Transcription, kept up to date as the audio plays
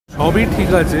সবই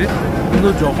ঠিক আছে, কিন্তু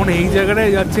যখন এই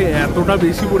জায়গাটায় যাচ্ছে এতটা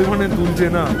বেশি পরিমাণে তুলছে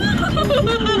না।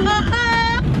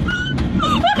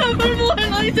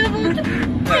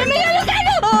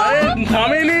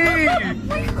 থামেনি।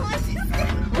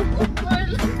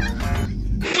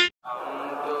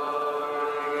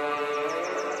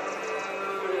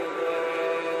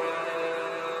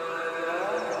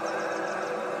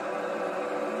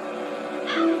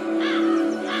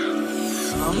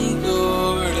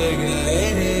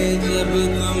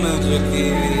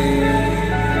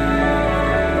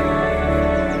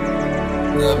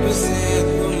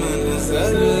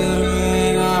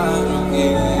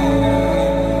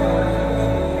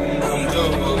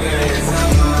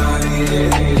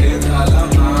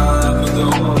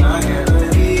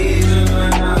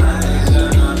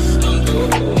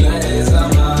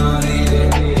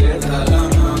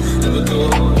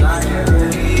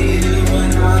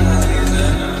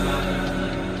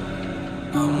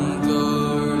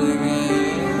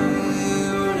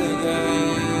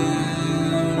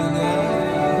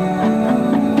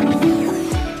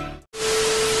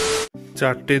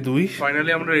 চারটে 2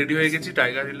 ফাইনালি আমরা রেডি হয়ে গেছি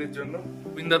টাইগার হিলের জন্য।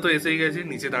 বিন্দা তো এসেই গেছে,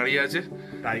 নিচে দাঁড়িয়ে আছে।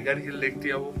 টাইগার হিল দেখতে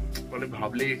যাবো মানে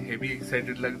ভাবলেই হেভি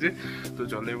এক্সাইটেড লাগছে। তো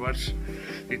চলো এবার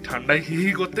এই ঠান্ডায় হি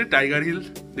করতে টাইগার হিল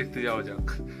দেখতে যাওয়া যাক।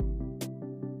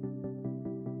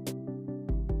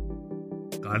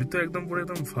 গাড়ি তো একদম পুরো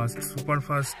একদম ফাস্ট, সুপার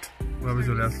ফাস্ট ভাবে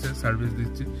চলে আসছে, সার্ভিস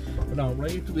দিচ্ছে।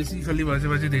 আমরাই একটু বেশি খালি বাজে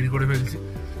বাজে দেরি করে ফেলছি।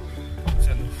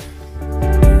 চলো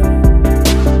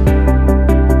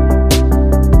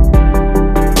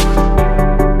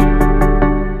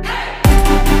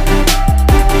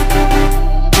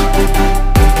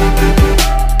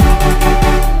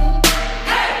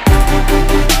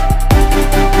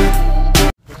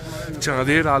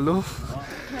চাঁদের আলো,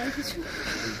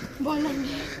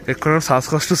 এখন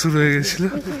শ্বাসকষ্ট শুরু হয়ে গেছিল,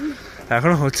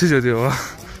 এখনো হচ্ছে যদিও।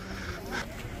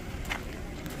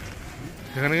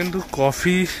 এখানে কিন্তু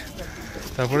কফি,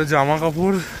 তারপরে জামা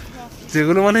কাপড়,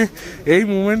 যেগুলো মানে এই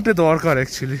মুভমেন্টে দরকার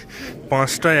অ্যাকচুয়ালি।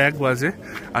 5টা 1 বাজে।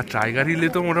 আর টাইগার হিলে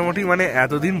তো মোটামুটি মানে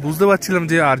এতদিন বুঝতে পারছিলাম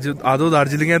যে আদৌ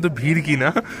দার্জিলিংয়ে এত ভিড় কিনা,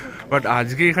 বাট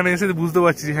আজকে এখানে এসে বুঝতে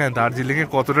পারছি যে হ্যাঁ দার্জিলিংয়ে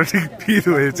কতটা ঠিক ভিড়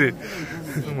হয়েছে।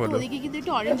 ওদিকে কিন্তু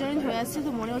একটু অরেঞ্জ অরেঞ্জ হয়ে আসছে, তো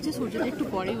মনে হচ্ছে সূর্যটা একটু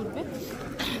পরেই উঠবে,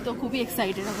 তো খুবই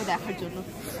এক্সাইটেড হবে দেখার জন্য।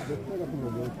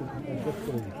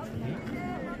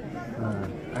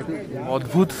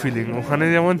 অদ্ভুত ফিলিং ওখানে,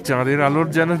 যেমন চাঁদের আলোর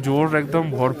যেন জোর একদম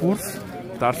ভরপুর,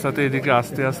 তার সাথে এদিকে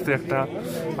আস্তে আস্তে একটা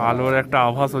আলোর একটা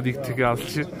আভাস ওদিক থেকে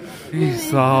আসছে।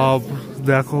 সব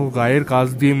দেখো গায়ের কাছ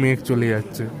দিয়ে মেঘ চলে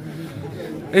যাচ্ছে।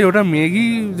 এই ওটা মেঘই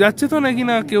যাচ্ছে তো নাকি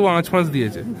না কেউ আঁচ ফাঁচ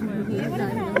দিয়েছে?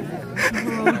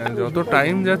 যত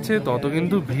টাইম যাচ্ছে তত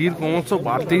কিন্তু ভিড় ক্রমশ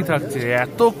বাড়তেই থাকছে।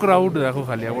 এত ক্রাউড দেখো,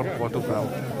 খালি আবার কত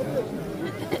ক্রাউড।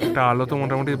 একটা আলো তো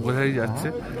মোটামুটি বোঝাই যাচ্ছে।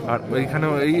 আর ওইখানে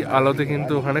এই আলোতে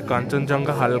কিন্তু ওখানে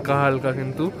কাঞ্চনজঙ্ঘা হালকা হালকা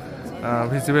কিন্তু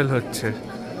ভিজিবল হচ্ছে।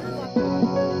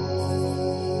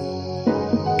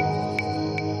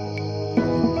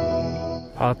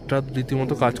 হাতটা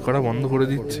রীতিমতো কাজ করা বন্ধ করে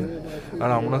দিচ্ছে। আর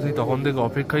আমরা সেই তখন থেকে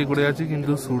অপেক্ষাই করে আছি,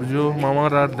 কিন্তু সূর্য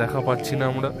মামার আর দেখা পাচ্ছি না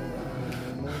আমরা।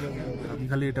 আমি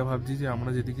খালি এটা ভাবছি যে আমরা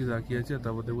যেদিকে তাকিয়ে আছি আর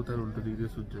তারপর দেখবো তার উল্টো দিক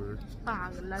দিয়ে সূর্য বেরোচ্ছে।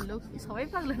 পাগলা লোক, সবাই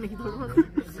পাগলা নাকি তোর মতো?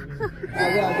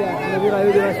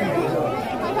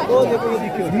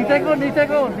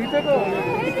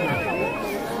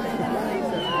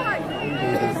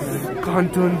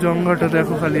 কাঞ্চনজঙ্ঘাটা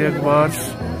দেখো খালি একবার।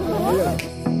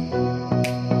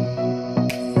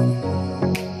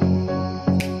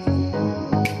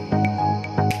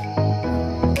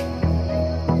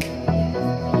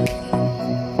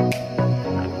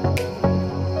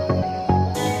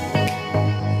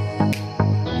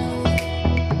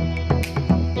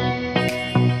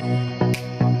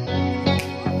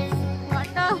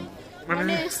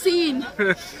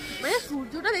 মানে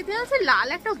সূর্যটা দেখতে যাচ্ছে লাল,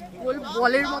 একটা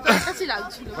বলের মতো একটা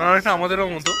লাগছিল, আমাদেরও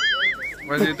মতো।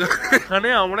 এখানে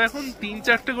আমরা এখন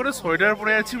 3-4টে করে সোয়েটার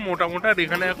পরে আছি মোটা মোটা। আর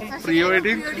এখানে এখন প্রি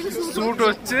ওয়েডিং শুট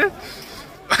হচ্ছে।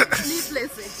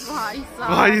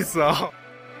 ভাই সাহ,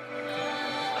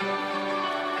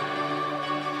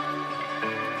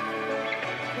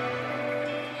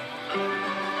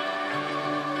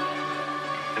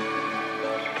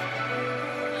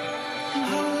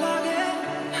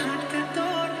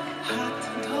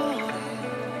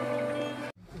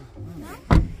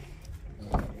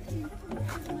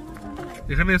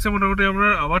 এখানে এসে মোটামুটি আমরা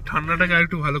আবার ঠান্ডাটাকে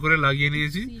আরেকটু ভালো করে লাগিয়ে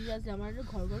নিয়েছি।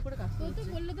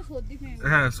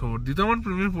 হ্যাঁ, সর্দি তো আমার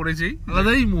প্রেমে পড়েছেই।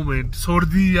 আলাদাই মুভমেন্ট,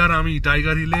 সর্দি আর আমি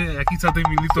টাইগার হিলে একই সাথে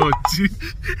মিলিত হচ্ছি,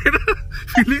 এটা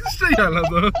ফিলিংসটাই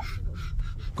আলাদা।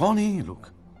 कौन है ये लोग,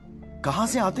 कहां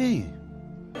से आते हैं?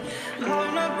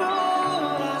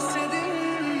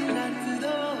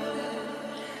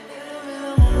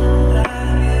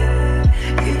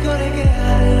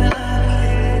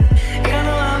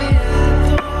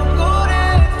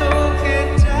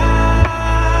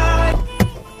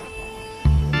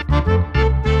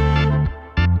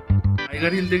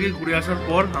 টাইগার হিল থেকে ঘুরে আসার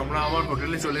পর আমরা আবার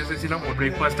হোটেলে চলে এসেছিলাম,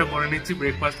 ব্রেকফাস্টটা করে নিচ্ছি।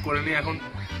 ব্রেকফাস্ট করে নিয়ে এখন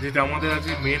যেটা আমাদের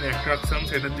আছে মেন অ্যাট্রাকশন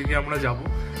সেটার দিকে আমরা যাব,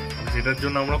 যেটার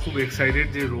জন্য আমরা খুব এক্সাইটেড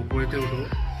যে রোপওয়েতে উঠবো।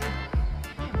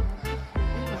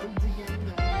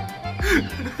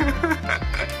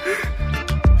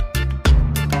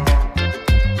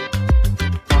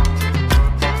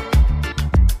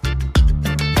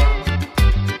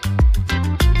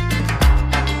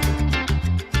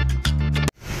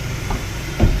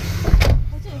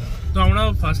 তো আমরা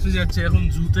ফার্স্টে যাচ্ছি এখন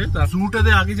জুতে,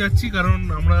 জুটাতে আগে যাচ্ছি কারণ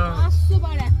আমরা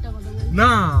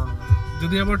না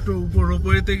যদি আবার উপর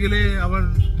রোপওয়েতে গেলে আবার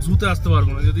জুতে আসতে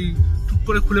পারবো না, যদি টুক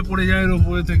করে খুলে পড়ে যায়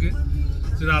রোপওয়ে থেকে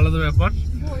সেটা আলাদা ব্যাপার।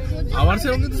 আবার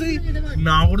সেরকম কিন্তু সেই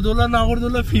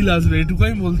নাগরদোলা ফিল আসবে, এটুকু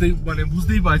আমি বলতেই মানে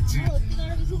বুঝতেই পারছি।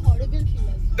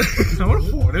 আমার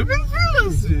হরেবল ফিল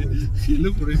আসছে,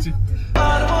 ফিলও করেছি।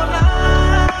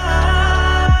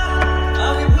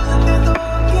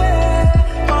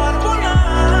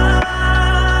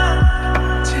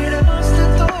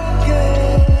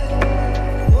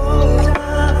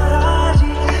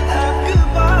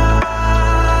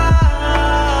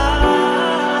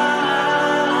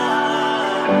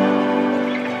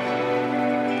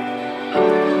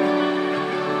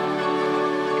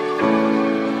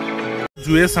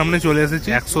 জুয়ের সামনে চলে এসেছি,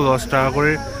 110 টাকা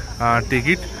করে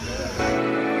টিকিট।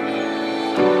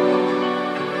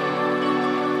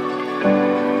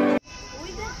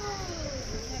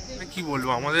 কি বলবো,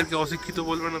 আমাদেরকে অশিক্ষিত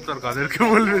বলবে না তো আর কাদেরকে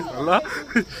বলবে?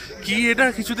 কি এটা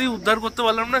কিছুতেই উদ্ধার করতে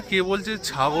পারলাম না। কে বলছে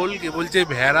ছাগল, কে বলছে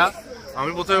ভেড়া।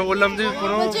 আমি প্রথমে বললাম যে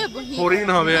কোনো হরিণ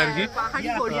হবে আর কি,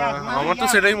 আমার তো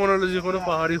সেটাই মনে হলো যে কোনো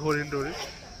পাহাড়ি হরিণ টরিণ।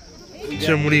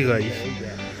 মুড়ি গাই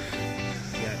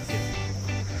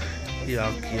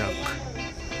ইয়াক ইয়াক।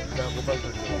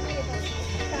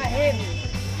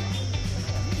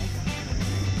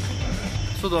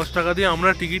 110 টাকা দিয়ে আমরা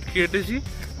টিকিট কেটেছি,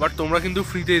 বাট তোমরা কিন্তু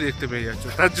ফ্রিতেই দেখতে পেয়ে যাচ্ছ।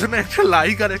 তার জন্য একটা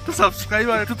লাইক আর একটা সাবস্ক্রাইব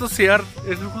আর একটু তো শেয়ার,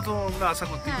 এটুকু তো আমরা আশা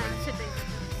করতে পারি।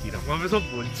 কিরকম ভাবে সব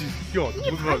বলছি, কি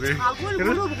অদ্ভুত ভাবে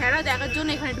ভেড়া দেখার জন্য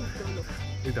এখানে ঢুকতে হলো।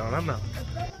 এই দাঁড়া না,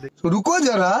 রুকো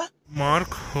যারা।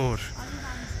 মার্ক হোর।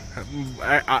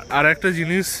 আর একটা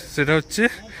জিনিস সেটা হচ্ছে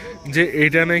যে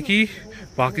এটা নাকি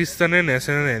পাকিস্তানের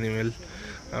ন্যাশনাল অ্যানিমেল।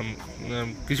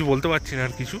 কিছু বলতে পারছি না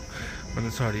আর কিছু, মানে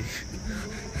সরি।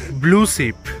 ব্লু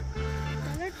শিপ,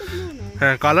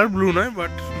 হ্যাঁ কালার ব্লু নয়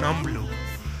বাট নাম ব্লু।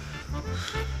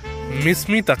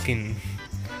 মিসমি তাকিন,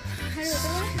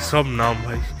 সব নাম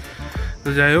ভাই। তো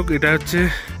যাই হোক, এটা হচ্ছে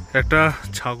একটা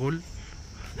ছাগল।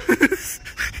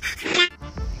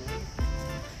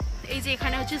 এই যে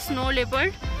এখানে হচ্ছে স্নো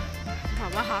লেপার্ড,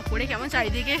 বাবা হা করে কেমন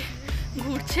চারিদিকে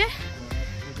ঘুরছে,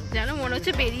 যেন মনে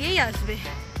হচ্ছে বেরিয়েই আসবে।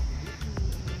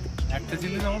 একটা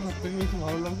জিনিস আমার সবথেকে বেশি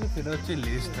ভালো লাগছে সেটা হচ্ছে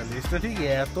লেজটা। লেজটা ঠিক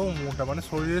এত মোটা, মানে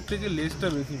শরীরের থেকে লেজটা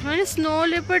বেশি। মানে স্নো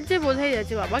লেপার্ড যে বোঝাই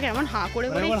যাচ্ছে, বাবা কেমন হা করে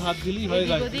করে আমার হাত দিলেই হয়ে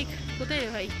গেল। ওদিক কোথায় রে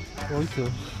ভাই? ওই তো,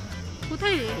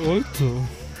 কোথায় রে? ওই তো।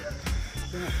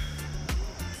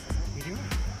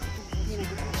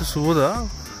 শুভদা,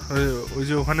 ওই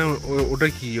যে ওখানে ওটা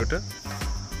কি, ওটা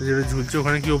যেটা ঝুলছে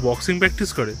ওখানে কি ও বক্সিং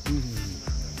প্র্যাকটিস করে?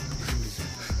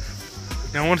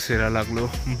 আমার সেরা লাগলো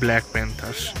ব্ল্যাক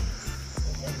প্যান্থার।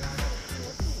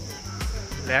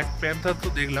 ব্ল্যাক প্যান্থার তো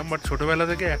দেখলাম, বাট ছোটবেলা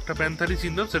থেকে একটা প্যান্থারই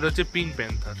চিনতাম, সেটা হচ্ছে পিঙ্ক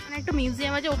প্যান্থার। একটা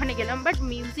মিউজিয়াম আছে, ওখানে গেলাম, বাট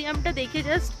মিউজিয়ামটা দেখে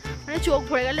জাস্ট মানে চোখ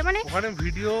ভরে গেল। মানে ওখানে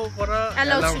ভিডিও করা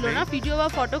অ্যালাউ ছিল না, ভিডিও বা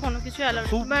ফটো কোনো কিছু অ্যালাউ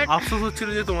খুব আফসোস হচ্ছিল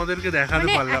যে তোমাদেরকে দেখাতে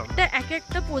পারলাম।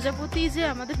 একটা প্রজাপতি যে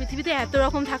আমাদের পৃথিবীতে এত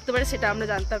রকম থাকতে পারে সেটা আমরা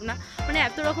জানতাম না। মানে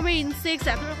এত রকমের ইনসেক্টস,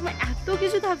 এত রকমের এত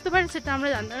কিছু থাকতে পারে সেটা আমরা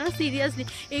জানতাম না। সিরিয়াসলি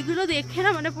এগুলো দেখে না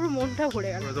মানে পুরো মনটা ভরে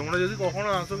গেল। তোমরা যদি কখনো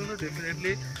আসো কিন্তু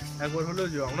ডেফিনেটলি একবার হলেও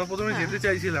যাও। আমরা প্রথমে যেতে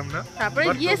চাইছিলাম না, তারপরে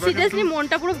গিয়ে সিরিয়াসলি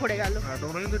মনটা পুরো ভরে গেল।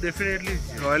 তোমরা কিন্তু ডেফিনেটলি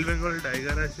রয়্যাল বেঙ্গল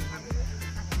টাইগার আছে।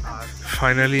 আর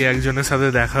ফাইনালি একজনের সাথে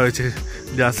দেখা হয়েছে,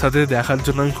 যার সাথে দেখার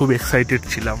জন্য আমি খুব এক্সাইটেড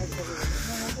ছিলাম।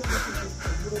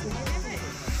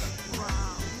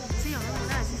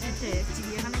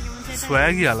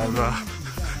 সোয়াগই আলাদা।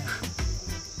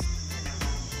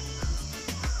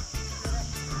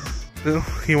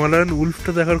 হিমালয়ান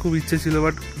উলফটা দেখার খুব ইচ্ছে ছিল,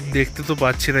 বাট দেখতে তো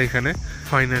পাচ্ছি না এখানে।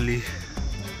 ফাইনালি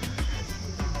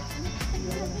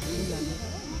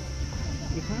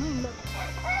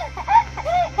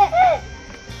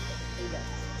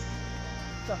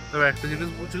তবে একটা জিনিস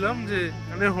বুঝলাম যে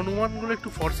মানে হনুমান গুলো একটু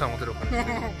ফর্সা আমাদের ওখানে।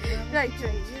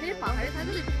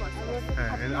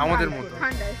 হ্যাঁ আমাদের মতো।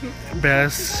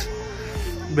 ব্যাস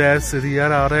ব্যাস,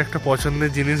 রিয়ার আরো একটা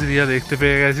পছন্দের জিনিস রিয়া দেখতে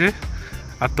পেয়ে গেছে,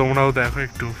 আর তোমরাও দেখো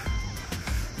একটু।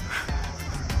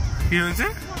 কি হয়েছে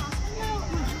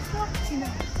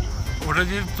ওটা?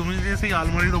 যে তুমি যে সেই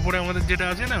আলমারির ওপরে আমাদের যেটা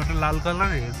আছে না, ওটা লাল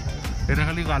কালারের, এটা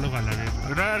খালি কালো কালারের,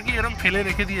 ওটা আর কি এরকম ফেলে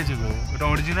রেখে দিয়েছে গো, ওটা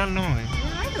অরিজিনাল নয়।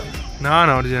 না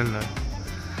না অরিজিনাল নয়।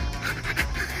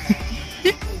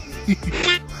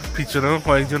 পিছনে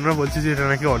কয়েকজনরা বলছে যে এটা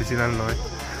নাকি অরিজিনাল নয়।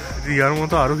 রিয়ার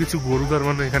মতো আরো কিছু গরু তার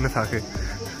মানে এখানে থাকে।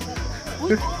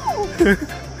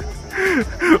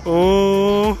 ও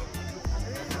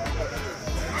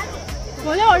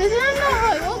বলে অরিজিনাল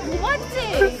নয়, ও ঘুমাচ্ছে।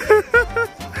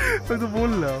 আমি তো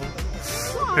বললাম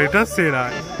এটা সেরা।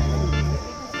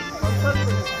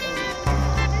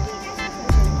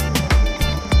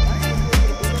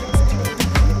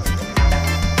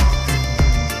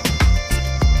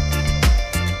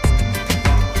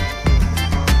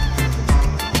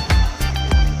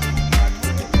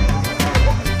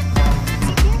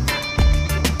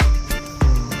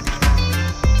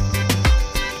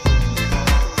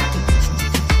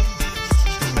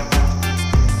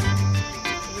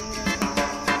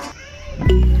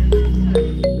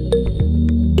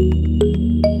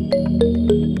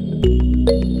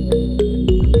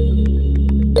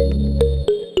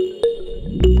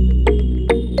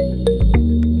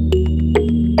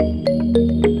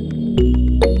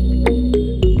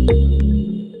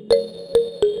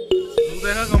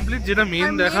 যেটা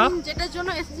মেইন দেখা, যেটার জন্য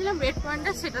এসেছিলাম রেড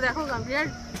পয়েন্টটা, সেটা দেখো কমপ্লিট। আর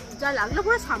যা লাগলো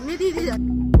পুরো সামনে দিয়ে দিয়ে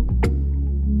যাচ্ছে।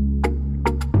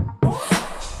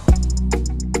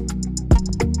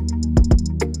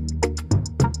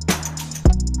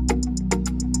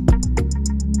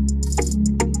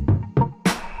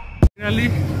 ফাইনালি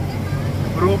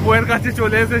রোপওয়ের কাছে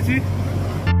চলে এসেছি।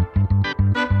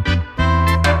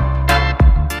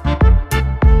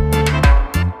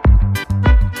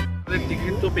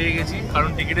 টিকিট তো পেয়ে গেছি, কারণ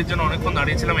টিকিটের জন্য অনেকক্ষণ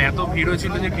দাঁড়িয়েছিলাম, এত ভিড়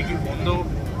হয়েছিল যে টিকিট বন্ধ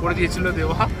করে দিয়েছিল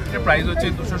দেওয়া। প্রাইস হচ্ছে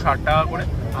 260 টাকা করে,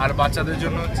 আর বাচ্চাদের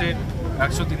জন্য হচ্ছে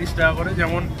 130 টাকা করে।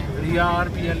 যেমন রিয়া আর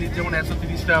পিয়ালির যেমন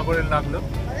 130 টাকা করে লাগলো।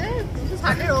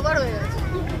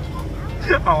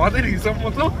 আমাদের হিসাব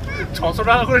মতো 600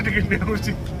 টাকা করে টিকিট নেওয়া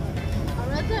উচিত।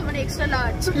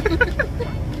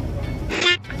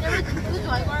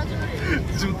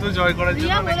 যুদ্ধ জয় করার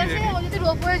জন্য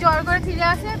রোপওয়ে জয় করে ফিরে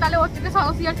আসে, তাহলে ওর থেকে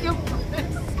সাহসী আর কেউ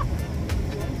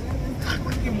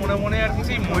মনে মনে আর কি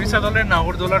সেই মহিষাদলের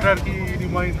নাগরদোলাটা আর কি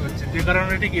রিমাইন্ড হচ্ছে, যে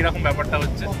কারণে ঠিক এরকম ব্যাপারটা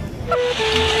হচ্ছে।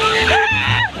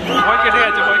 ভয় কেটে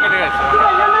গেছে, ভয় কেটে গেছে,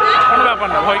 কোনো ব্যাপার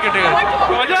না, ভয় কেটে গেছে,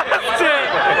 মজা আসছে,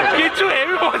 কিছু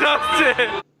হেভি মজা আসছে।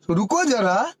 रुको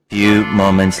जरा। Few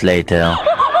moments later.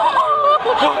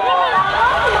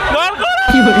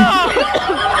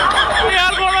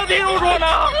 यार कोनो दिन उठो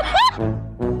ना।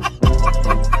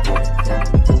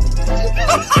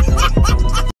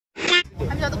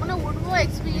 আমি যতক্ষণ উঠবো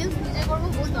এক্সপেরিয়েন্স নিজে করবো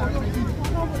বলতে পারবো,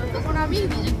 তখন আমি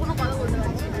নিজে কোনো কথা বলতে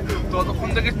পারছি না। ততক্ষণ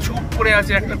থেকে চুপ করে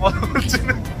আছে, একটা কথা বলছে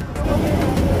না।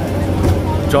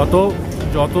 যত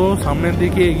যত সামনের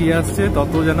দিকে এগিয়ে আসছে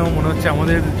তত যেন মনে হচ্ছে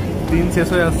আমাদের দিন শেষ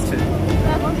হয়ে আসছে।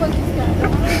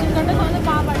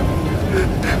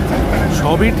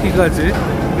 সবই ঠিক আছে,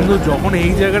 কিন্তু যখন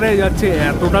এই জায়গাটায় যাচ্ছে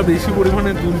এতটা বেশি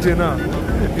পরিমাণে তুলছে না,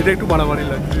 এটা একটু বাড়াবাড়ি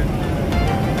লাগছে।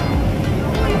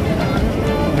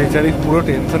 নেচারিক পুরো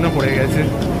টেনশনে পড়ে গেছে।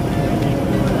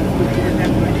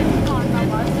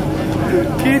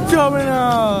 কিচ্ছু হবে না।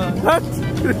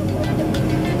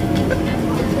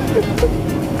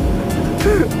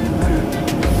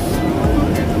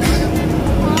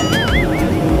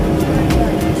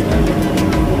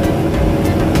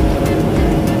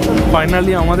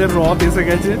 ফাইনালি আমাদের রথ এসে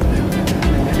গেছে।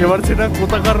 এবার সেটা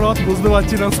কোথাকার রথ বুঝতে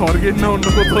পারছি না, স্বর্গের না অন্য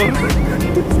কোথাও।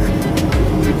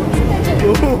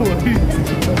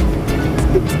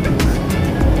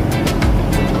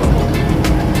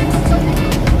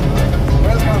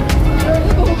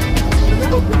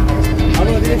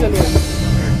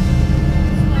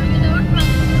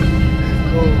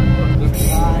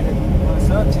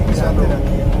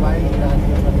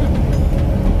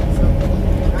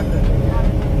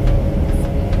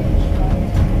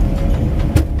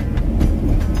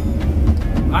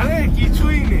 আরে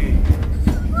কিছুই নেই,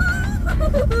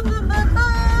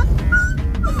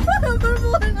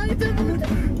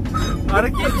 আরে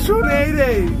কিচ্ছু নেই রে,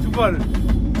 চুপ কর।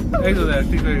 এই তো দেখ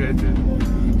ঠিক হয়ে গেছে।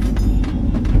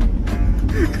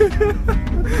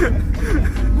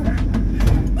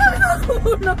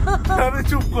 আরে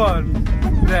চুপ কর,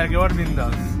 দেখ এবার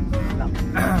বিন্দাস,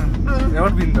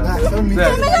 এবার বিন্দাস।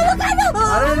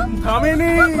 আরে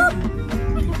থামেনি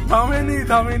থামেনি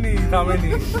থামেনি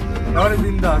থামেনি, এবারে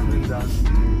বিন্দাস বিন্দাস।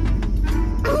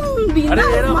 আরে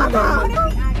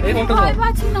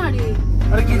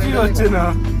আরে কিছুই হচ্ছে না,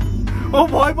 ও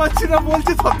ভয় পাচ্ছি না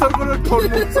বলছে, থরথর করে ঠোঁট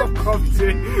মুখ সব কাঁপছে।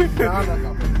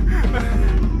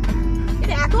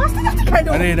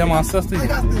 আরে এটা আস্তে আস্তে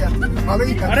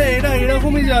আরে এটা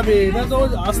এরকমই যাবে, এটা তো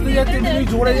আস্তে যাচ্ছে, তুমি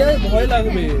জোরে যায় ভয়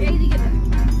লাগবে।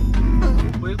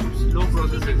 ওই খুব স্লো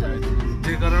প্রসেসে যায়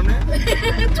যে কারণে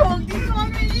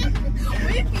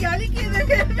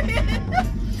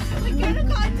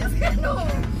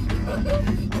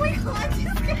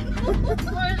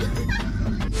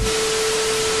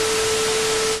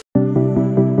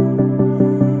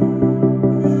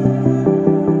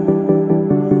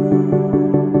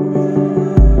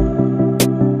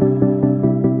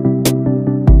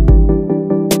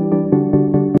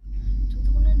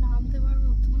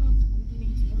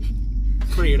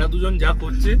এরা দুজন যা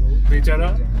করছে বেচারা,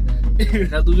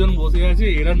 এরা দুজন বসে আছে,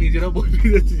 এরা নিজেরা বই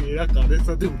যাচ্ছে, এরা কাদের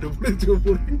সাথে উঠে পড়েছে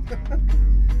উপরে।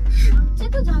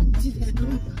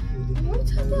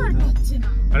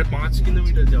 আরে 5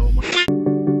 কিলোমিটার যাবো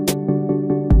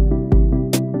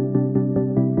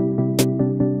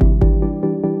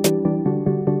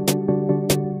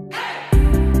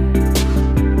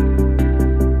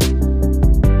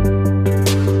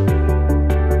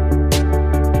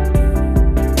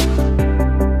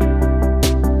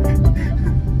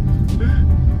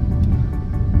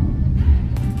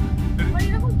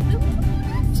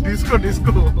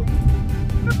ডিস্কো।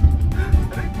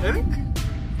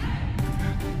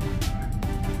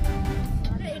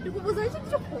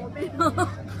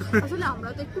 আসলে আমরা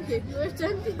তো একটু হেভি ওয়েট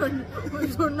চ্যাম্পিয়ন, ওই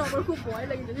জন্য আমার খুব ভয়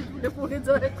লাগে যদি ঝুলে পড়ে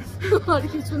যায়, আর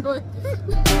কিছু নয়।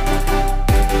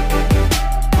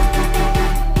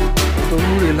 কত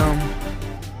দূর এলাম,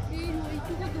 এই ওই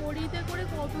থেকে দড়িতে করে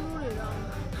কত দূর এলাম।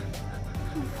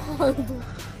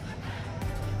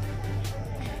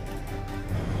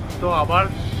 তো আবার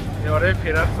এবারে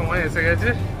ফেরার সময় এসে গেছে,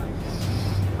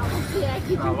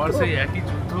 আবার সেই একই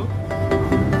যুদ্ধ।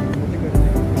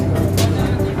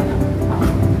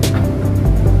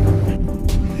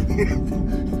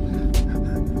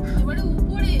 এবারে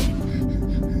উপরে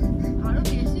আরো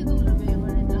বেশি দুলবে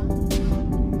এবারে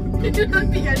এটা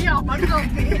পিয়ালি আমার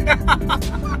কাছে।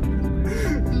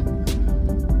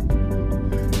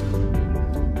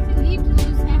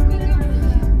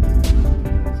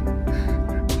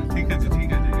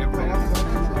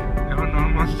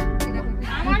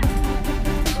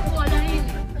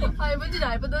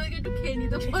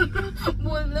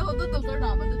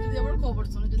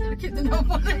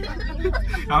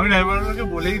 আমি ড্রাইভারকে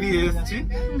বলেই দিয়ে এসেছি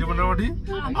যে মোটামুটি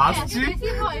আসছি,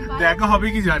 দেখা হবে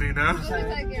কি জানি না,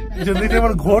 যদি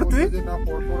এবার ঘুরতে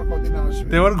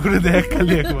এবার ঘুরে দেখ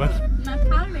খালি একবার।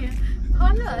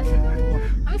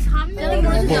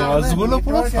 বাসগুলো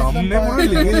পুরো সামনে পুরো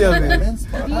লেগে যাবে,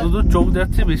 শুধু চোখ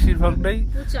যাচ্ছে বেশিরভাগটাই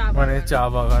মানে চা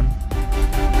বাগান।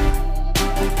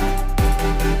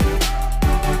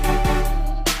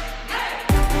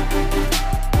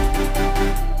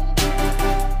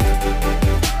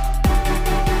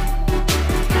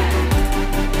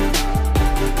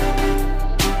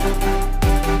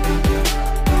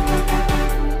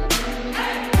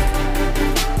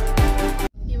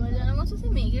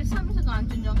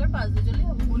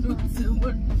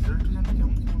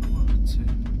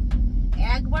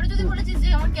 একবারে যদি বলেছিস যে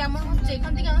আমার কেমন হচ্ছে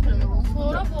এখান থেকে আমরা ফেলে দেবো,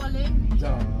 সৌরভ বলে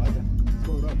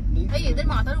এই এদের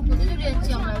মাথার উপর দিয়ে চলে যাচ্ছি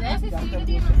আমরা।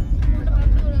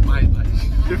 ভাই ভাই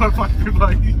এবার পাঠবে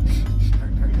ভাই,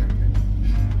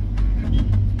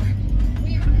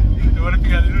 এবারে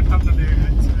পিয়ালির ঠান্ডা লেগে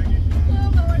যাচ্ছে নাকি?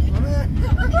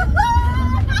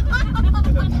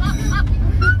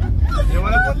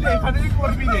 এবারে বললে এখানেই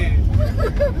করবি রে,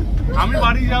 আমি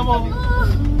বাড়ি যাবো,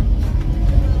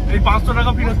 এই 500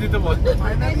 টাকা ফেরত দিতে বল।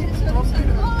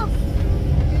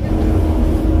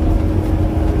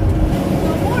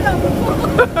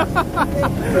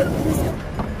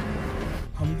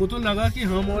 हमको तो लगा कि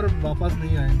हम और वापस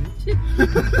नहीं आएंगे।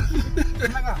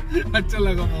 अच्छा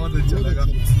लगा, बहुत अच्छा लगा।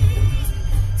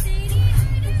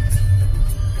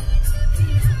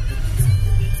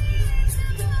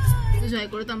 জয়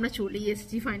করে তো আমরা চলেই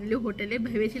এসেছি ফাইনালি হোটেলে।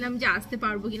 ভেবেছিলাম যে আসতে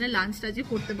পারবো কিনা, লাঞ্চটা যে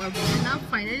করতে পারবো না,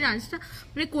 ফাইনালি লাঞ্চটা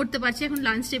মানে করতে পারছি। এখন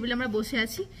লাঞ্চ টেবিলে আমরা বসে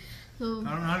আছি, তো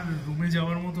কারণ আর রুমে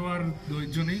যাওয়ার মতো আর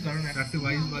ধৈর্য নেই, কারণ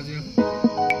 1:22 বাজে এখন।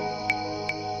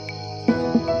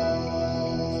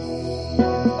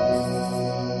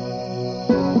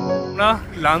 আমরা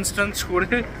লাঞ্চ টাঞ্চ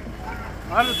করে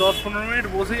আর 10-15 মিনিট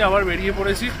বসেই আবার বেরিয়ে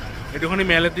পড়েছি একটুখানি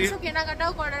মেলার দিকে।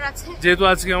 কেনাকাটাও করার আছে, যেহেতু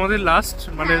আজকে আমাদের লাস্ট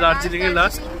মানে দার্জিলিং এর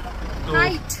লাস্ট, তো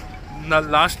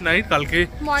লাস্ট নাইট, কালকে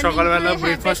সকালবেলা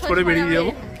ব্রেকফাস্ট করে বেরিয়ে যাব।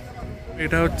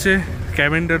 এটা হচ্ছে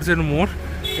ক্যাভেন্ডার্স এর মোড়,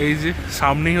 এই যে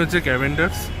সামনেই হচ্ছে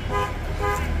ক্যাভেন্ডার্স।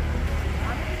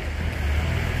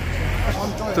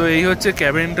 তো এই হচ্ছে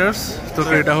ক্যাভেন্ডার্স। তো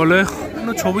এটা হলো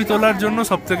ছবি তোলার জন্য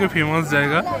সব থেকে ফেমাস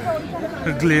জায়গা,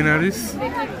 গ্লেনারিস।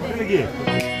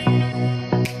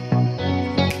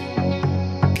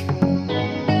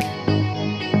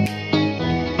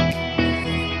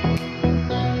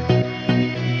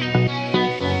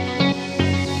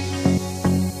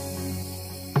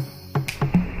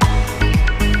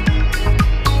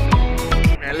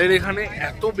 এখানে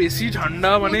এত বেশি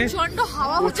ঠান্ডা, মানে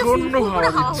প্রচন্ড হাওয়া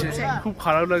দিচ্ছে। খুব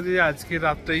খারাপ লাগছে যে আজকে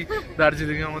রাতটাই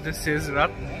দার্জিলিং এ আমাদের শেষ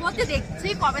রাত।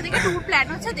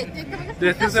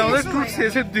 দেখতে আমাদের ট্যুর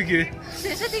শেষের দিকে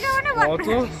কত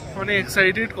মানে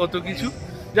এক্সাইটেড, কত কিছু।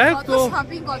 যাই হোক, তো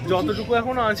যতটুকু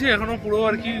এখনো আছে এখনো পুরো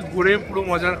আর কি ঘুরে পুরো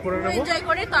মজা করে নেবো।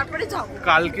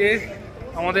 কালকে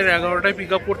আমাদের 11টায়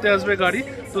পিক আপ করতে আসবে গাড়ি,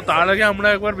 তো তার আগে আমরা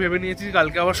একবার ভেবে নিয়েছি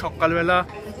কালকে আবার সকালবেলা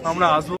আমরা আসবো।